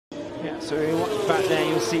So back there,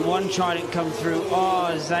 you'll see one trident come through.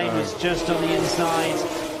 Oh, Zane was just on the inside.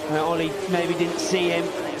 Ollie maybe didn't see him.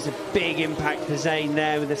 It was a big impact for Zane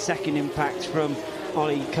there, with a second impact from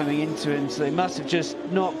Ollie coming into him. So they must have just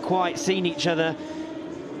not quite seen each other.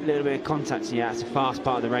 A little bit of contact. Yeah, it's a fast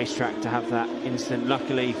part of the racetrack to have that incident.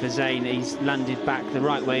 Luckily for Zane, he's landed back the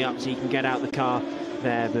right way up so he can get out the car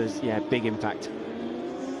there. But yeah, big impact.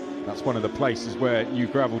 That's one of the places where new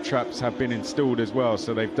gravel traps have been installed as well,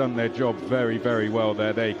 so they've done their job very, very well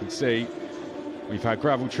there. There you can see we've had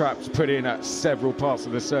gravel traps put in at several parts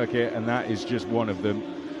of the circuit, and that is just one of them,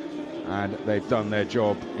 and they've done their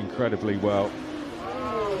job incredibly well.